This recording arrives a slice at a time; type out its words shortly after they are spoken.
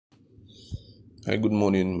Hi, good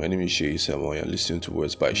morning. My name is Shay Samoy. You're listening to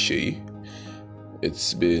Words by Shay.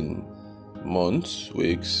 It's been months,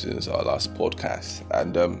 weeks since our last podcast,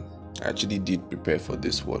 and I actually did prepare for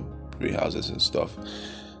this one, rehearsals and stuff.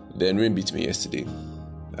 Then rain beat me yesterday,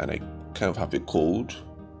 and I kind of have a cold,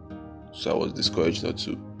 so I was discouraged not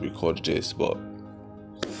to record this, but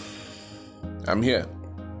I'm here,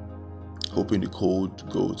 hoping the cold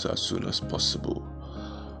goes as soon as possible.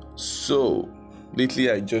 So,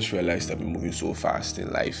 lately I just realized I've been moving so fast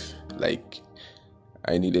in life. Like,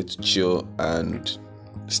 I needed to chill and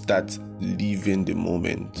start living the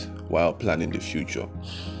moment while planning the future.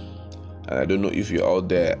 And I don't know if you're out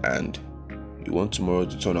there and you want tomorrow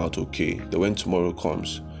to turn out okay, that when tomorrow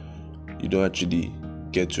comes, you don't actually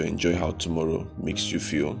get to enjoy how tomorrow makes you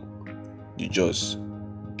feel. You just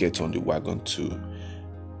get on the wagon to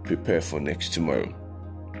prepare for next tomorrow.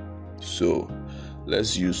 So,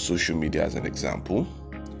 let's use social media as an example.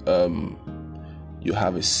 You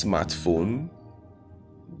have a smartphone,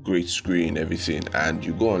 great screen, everything, and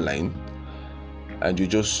you go online and you're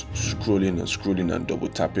just scrolling and double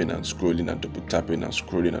tapping and scrolling and double tapping and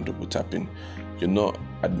scrolling and double tapping. You're not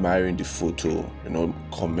admiring the photo, you're not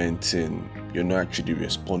commenting, you're not actually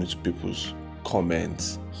responding to people's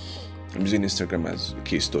comments. I'm using Instagram as a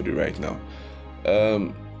case study right now.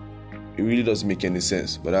 It really doesn't make any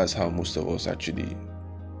sense, but that's how most of us actually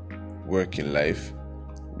work in life.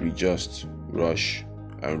 We just rush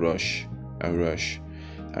and rush and rush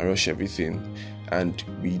and rush everything, and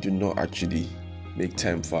we do not actually make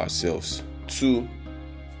time for ourselves to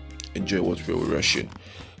enjoy what we were rushing.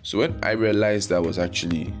 So when I realized I was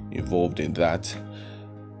actually involved in that,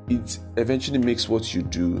 it eventually makes what you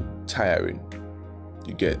do tiring.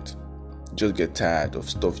 You just get tired of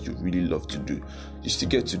stuff you really love to do. You still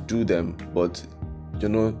get to do them, but you're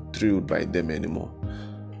not thrilled by them anymore.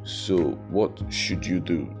 So what should you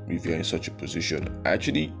do if you're in such a position? I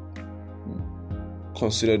actually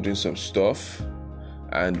considered doing some stuff,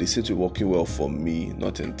 and they seem to be working well for me,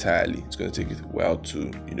 not entirely. It's going to take a while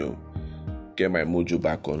to, get my mojo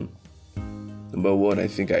back on. Number one, I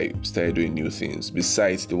think I started doing new things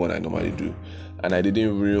besides the one I normally do. And I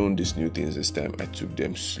didn't ruin these new things this time. I took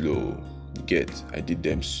them slow. I did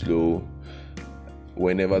them slow.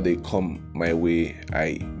 Whenever they come my way,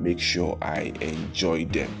 I make sure I enjoy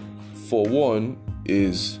them. For one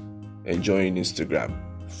is enjoying Instagram.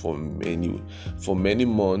 For many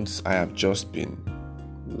months, I have just been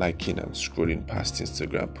liking and scrolling past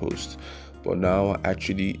Instagram posts. But now I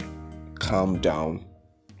actually calm down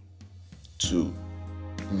to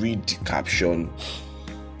read the caption,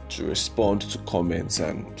 to respond to comments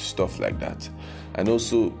and stuff like that. And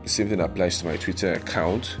also, the same thing applies to my Twitter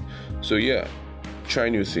account. So yeah, try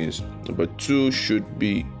new things. Number two should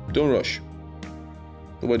be, don't rush.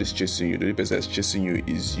 Nobody's chasing you. The only person that's chasing you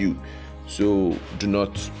is you. So do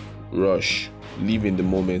not rush. Live in the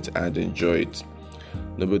moment and enjoy it.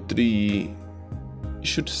 Number three, you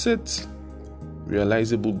should set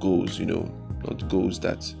realizable goals, not goals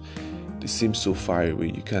that they seem so far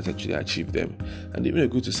away, you can't actually achieve them. And even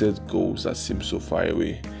good to set goals that seem so far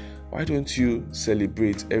away. Why don't you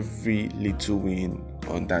celebrate every little win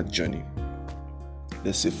on that journey?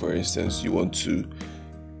 Let's say, for instance, you want to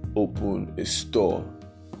open a store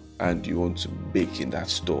and you want to bake in that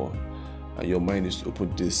store, and your mind is to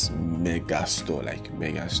open this mega store.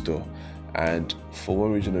 And for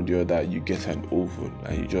one reason or the other, you get an oven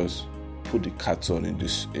and you just put the carton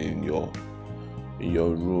in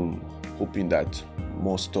your room, hoping that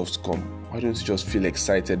more stuffs come. Why don't you just feel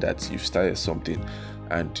excited that you've started something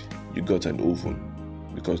and you got an oven?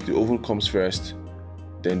 Because the oven comes first,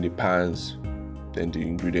 then the pans, then the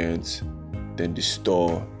ingredients, then the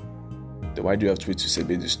store. Then why do you have to wait to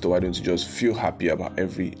celebrate the store? Why don't you just feel happy about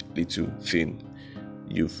every little thing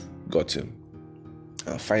you've gotten?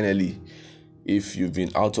 And finally, if you've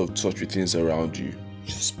been out of touch with things around you,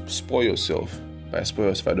 just spoil yourself. By spoil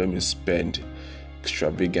yourself, I don't mean spend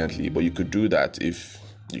extravagantly, but you could do that if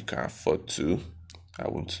you can afford to. I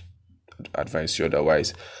won't advise you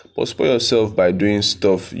otherwise. But spoil yourself by doing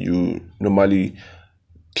stuff you normally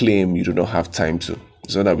claim you do not have time to.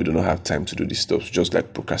 It's not that we do not have time to do this stuff, just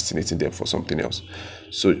like procrastinating them for something else.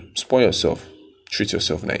 So spoil yourself, treat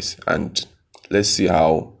yourself nice, and let's see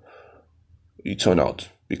how you turn out,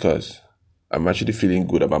 because I'm actually feeling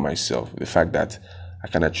good about myself. The fact that I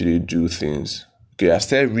can actually do things. Okay, I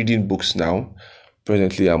started reading books now.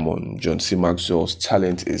 Presently, I'm on John C. Maxwell's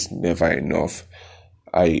Talent is Never Enough.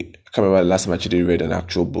 I can't remember the last time I actually read an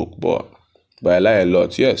actual book, but I lie a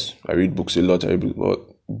lot. Yes, I read books a lot.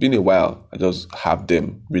 But been a while. I just have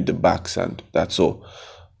them, read the backs, and that's all.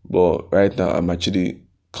 But right now, I'm actually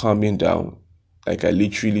calming down, Like, I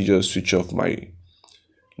literally just switch off my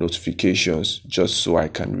notifications just so I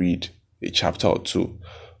can read a chapter or two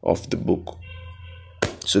of the book.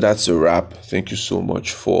 So that's a wrap. Thank you so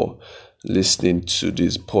much for listening to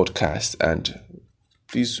this podcast, and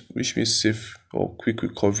please wish me safe or quick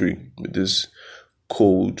recovery with this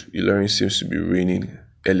cold. Ilorin seems to be raining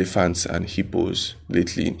elephants and hippos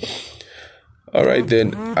lately. All right,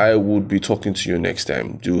 then I would be talking to you next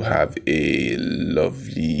time. Do have a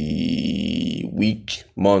lovely week,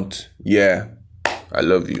 month. Yeah, I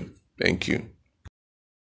love you. Thank you.